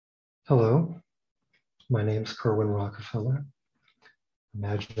Hello, my name is Kirwan Rockefeller. I'm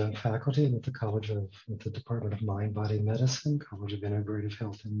adjunct faculty with the Department of Mind Body Medicine, College of Integrative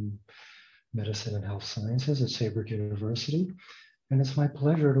Health and Medicine and Health Sciences at Saybrook University. And it's my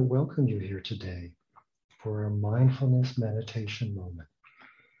pleasure to welcome you here today for a mindfulness meditation moment.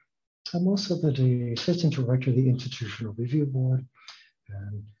 I'm also the Assistant Director of the Institutional Review Board,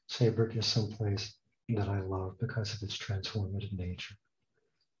 and Saybrook is someplace that I love because of its transformative nature.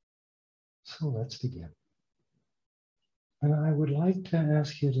 So let's begin. And I would like to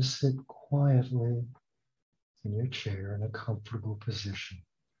ask you to sit quietly in your chair in a comfortable position,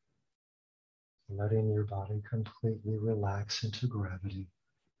 letting your body completely relax into gravity,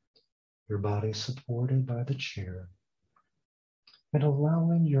 your body supported by the chair, and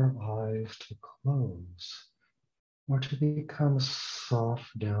allowing your eyes to close or to become a soft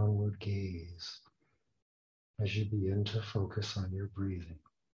downward gaze as you begin to focus on your breathing.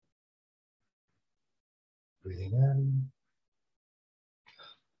 Breathing in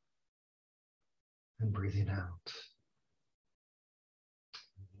and breathing out.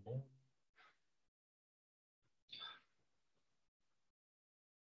 Breathing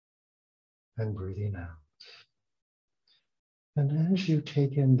in and breathing out. And as you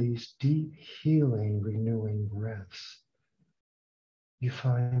take in these deep, healing, renewing breaths, you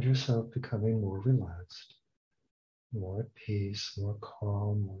find yourself becoming more relaxed, more at peace, more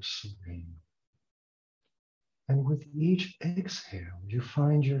calm, more serene. And with each exhale, you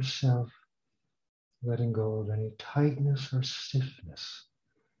find yourself letting go of any tightness or stiffness,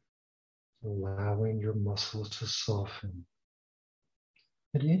 allowing your muscles to soften,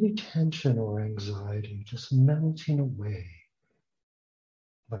 and any tension or anxiety just melting away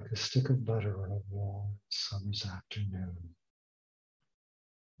like a stick of butter on a warm summer's afternoon.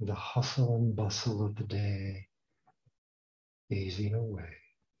 The hustle and bustle of the day easing away.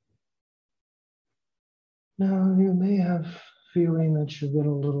 Now you may have feeling that you've been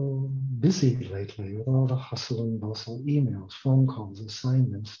a little busy lately with all the hustle and bustle, emails, phone calls,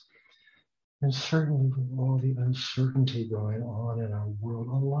 assignments, and certainly with all the uncertainty going on in our world.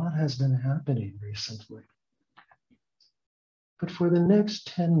 A lot has been happening recently. But for the next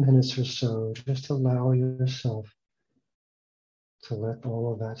 10 minutes or so, just allow yourself to let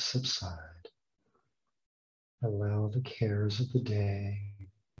all of that subside. Allow the cares of the day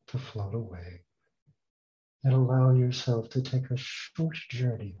to float away. And allow yourself to take a short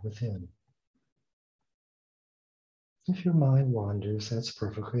journey within. If your mind wanders, that's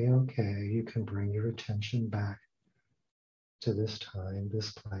perfectly okay. You can bring your attention back to this time,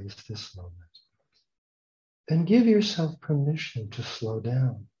 this place, this moment. And give yourself permission to slow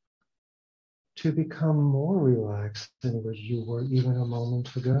down, to become more relaxed than what you were even a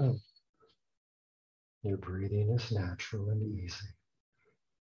moment ago. Your breathing is natural and easy.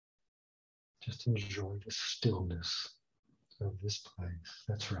 Just enjoy the stillness of this place.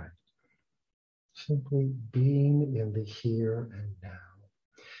 That's right. Simply being in the here and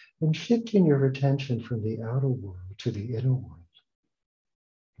now, and shifting your attention from the outer world to the inner world,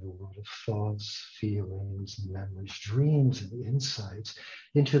 the world of thoughts, feelings, memories, dreams, and insights,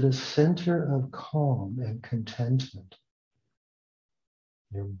 into the center of calm and contentment.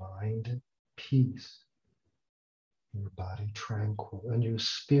 Your mind at peace, your body tranquil, and your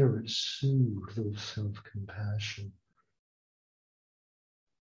spirit soothed with self-compassion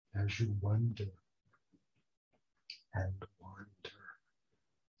as you wonder and wander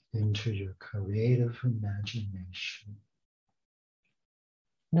into your creative imagination.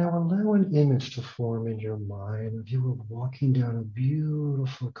 Now allow an image to form in your mind of you walking down a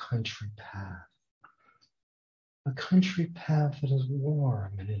beautiful country path. A country path that is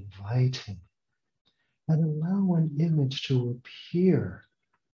warm and inviting. And allow an image to appear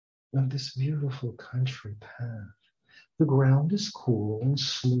of this beautiful country path. The ground is cool and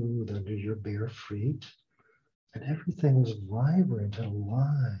smooth under your bare feet, and everything is vibrant and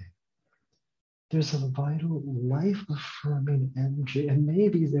alive. There's a vital, life-affirming energy, and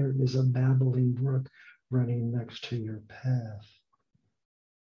maybe there is a babbling brook running next to your path.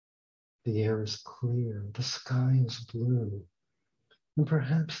 The air is clear, the sky is blue, and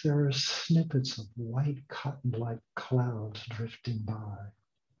perhaps there are snippets of white cotton-like clouds drifting by.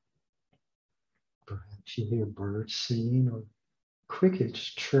 Perhaps you hear birds singing, or crickets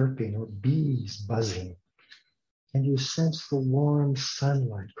chirping, or bees buzzing, and you sense the warm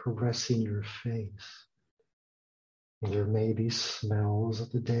sunlight caressing your face. There may be smells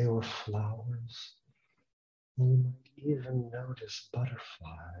of the day or flowers. You might even notice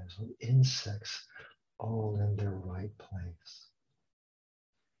butterflies or insects all in their right place.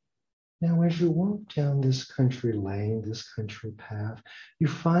 Now, as you walk down this country lane, this country path, you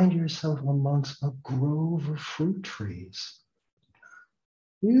find yourself amongst a grove of fruit trees.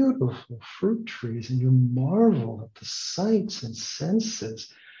 Beautiful fruit trees, and you marvel at the sights and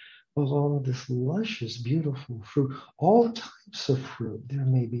senses of all of this luscious, beautiful fruit, all types of fruit. There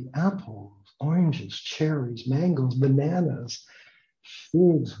may be apples, oranges, cherries, mangoes, bananas,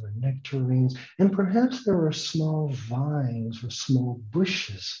 figs or nectarines, and perhaps there are small vines or small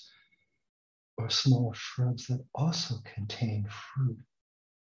bushes or small shrubs that also contain fruit.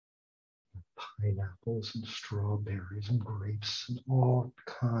 Pineapples and strawberries and grapes and all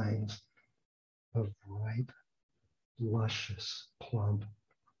kinds of ripe, luscious, plump.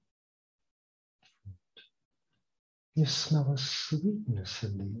 You smell a sweetness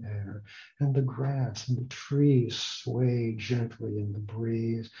in the air, and the grass and the trees sway gently in the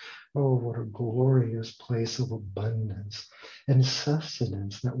breeze. Oh, what a glorious place of abundance and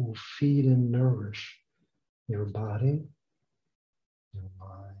sustenance that will feed and nourish your body, your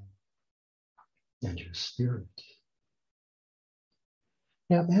mind, and your spirit.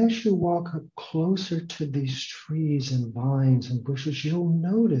 Now, as you walk up closer to these trees and vines and bushes, you'll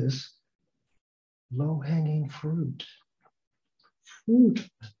notice low-hanging fruit at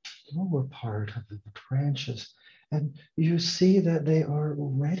the lower part of the branches, and you see that they are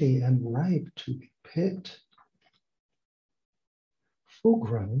ready and ripe to be picked.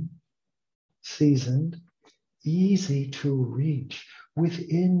 Full-grown, seasoned, easy to reach,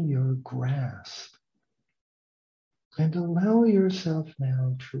 within your grasp. And allow yourself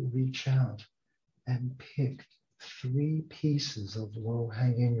now to reach out and pick 3 pieces of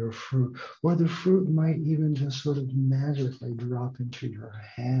low-hanging fruit, or the fruit might even just sort of magically drop into your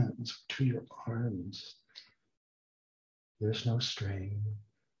hands, to your arms. There's no strain,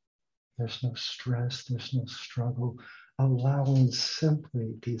 there's no stress, there's no struggle, allowing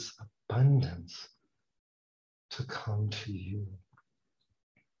simply this abundance to come to you.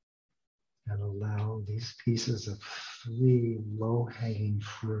 And allow these pieces of 3 low-hanging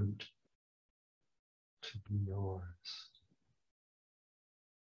fruit to be yours.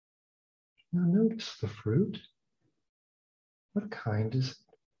 Now notice the fruit. What kind is it?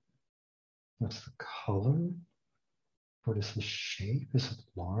 What's the color? What is the shape? Is it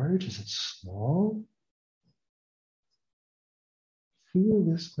large? Is it small? Feel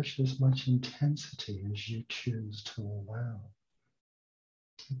this with as much intensity as you choose to allow.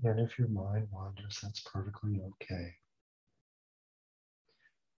 Again, if your mind wanders, that's perfectly okay.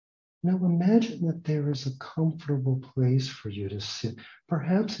 Now imagine that there is a comfortable place for you to sit.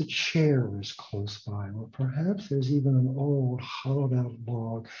 Perhaps a chair is close by, or perhaps there's even an old hollowed out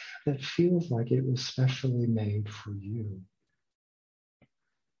log that feels like it was specially made for you.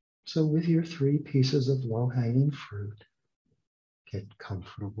 So with your 3 pieces of low-hanging fruit, get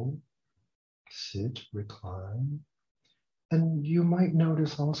comfortable, sit, recline, and you might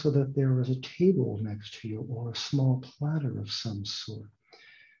notice also that there is a table next to you or a small platter of some sort.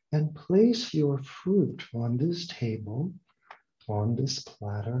 And place your fruit on this table, on this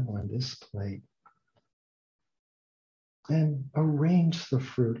platter, on this plate, and arrange the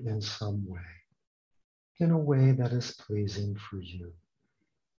fruit in some way, in a way that is pleasing for you.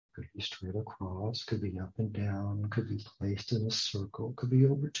 Could be straight across, could be up and down, could be placed in a circle, could be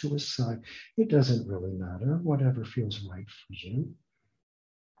over to a side. It doesn't really matter, whatever feels right for you.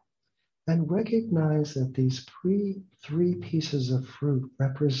 And recognize that these 3 pieces of fruit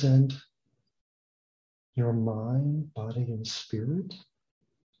represent your mind, body, and spirit,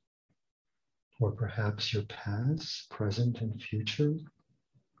 or perhaps your past, present, and future,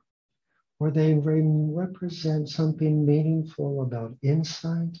 or they represent something meaningful about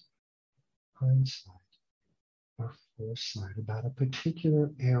insight, hindsight, or foresight about a particular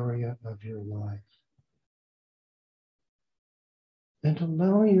area of your life. And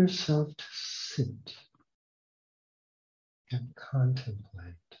allow yourself to sit and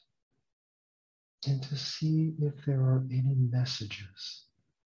contemplate and to see if there are any messages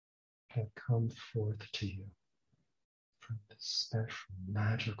that come forth to you from this special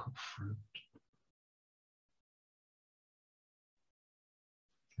magical fruit.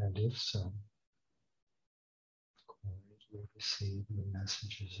 And if so, quietly receive the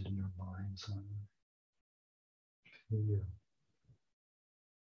messages in your mind's eye. Feel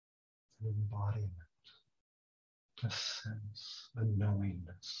an embodiment, a sense, a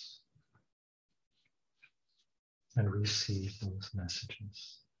knowingness, and receive those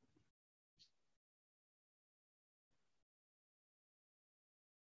messages.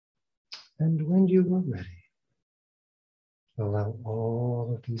 And when you are ready, allow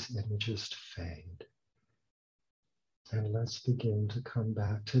all of these images to fade And let's begin to come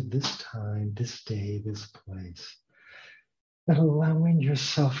back to this time, this day, this place. And allowing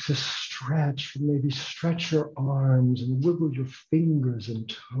yourself to stretch, maybe stretch your arms and wiggle your fingers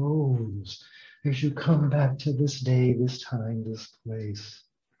and toes as you come back to this day, this time, this place.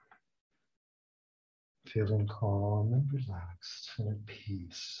 Feeling calm and relaxed and at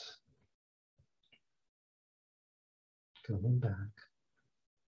peace. Coming back.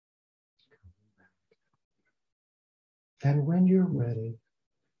 And when you're ready,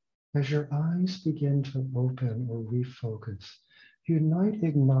 as your eyes begin to open or refocus, you might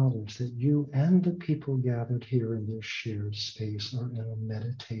acknowledge that you and the people gathered here in this shared space are in a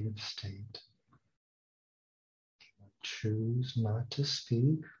meditative state. Choose not to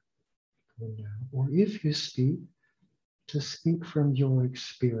speak, or if you speak, to speak from your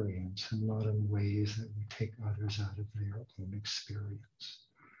experience and not in ways that would take others out of their own experience.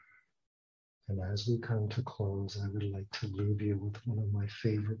 And as we come to close, I would like to leave you with one of my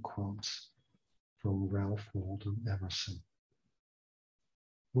favorite quotes from Ralph Waldo Emerson.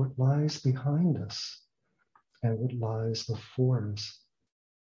 What lies behind us and what lies before us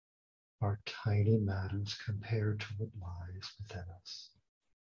are tiny matters compared to what lies